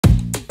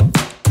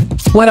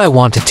What I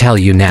want to tell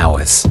you now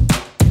is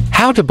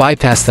how to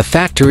bypass the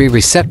factory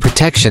reset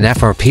protection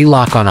FRP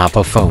lock on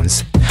OPPO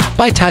phones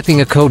by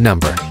typing a code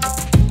number.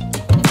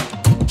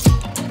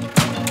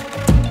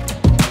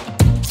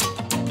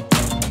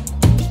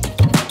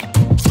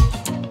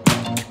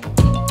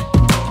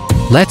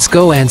 Let's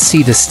go and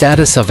see the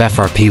status of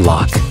FRP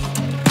lock.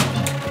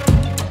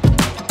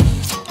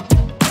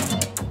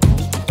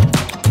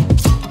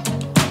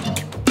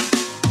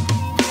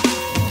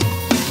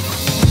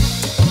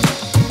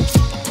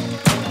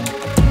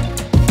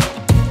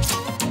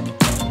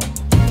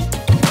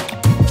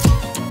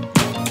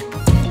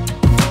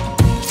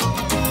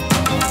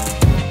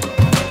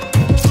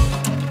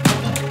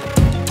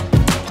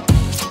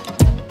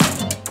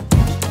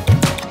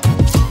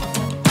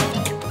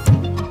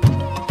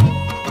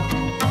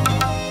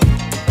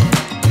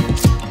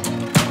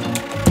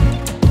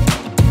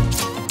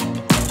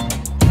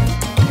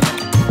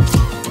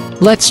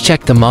 Let's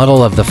check the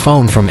model of the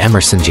phone from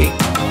Emerson G.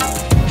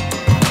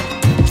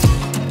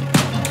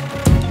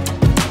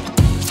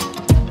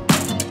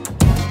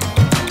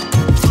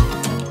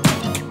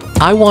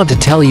 I want to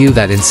tell you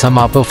that in some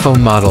OPPO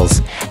phone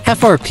models,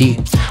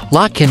 FRP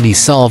lock can be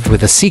solved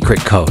with a secret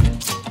code.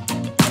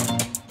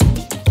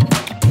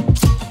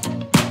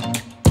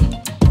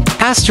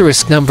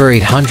 Asterisk number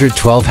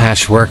 812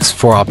 hash works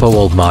for OPPO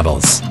old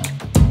models.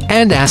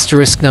 And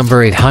asterisk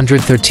number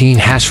 813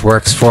 hash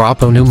works for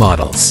OPPO new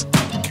models.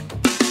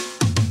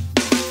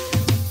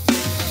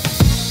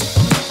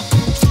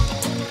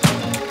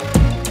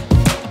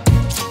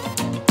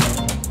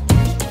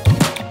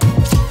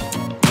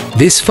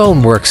 This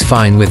phone works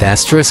fine with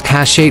asterisk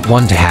hash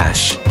 81 to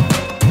hash.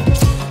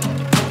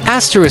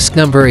 Asterisk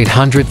number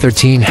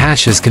 813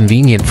 hash is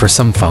convenient for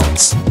some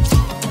phones.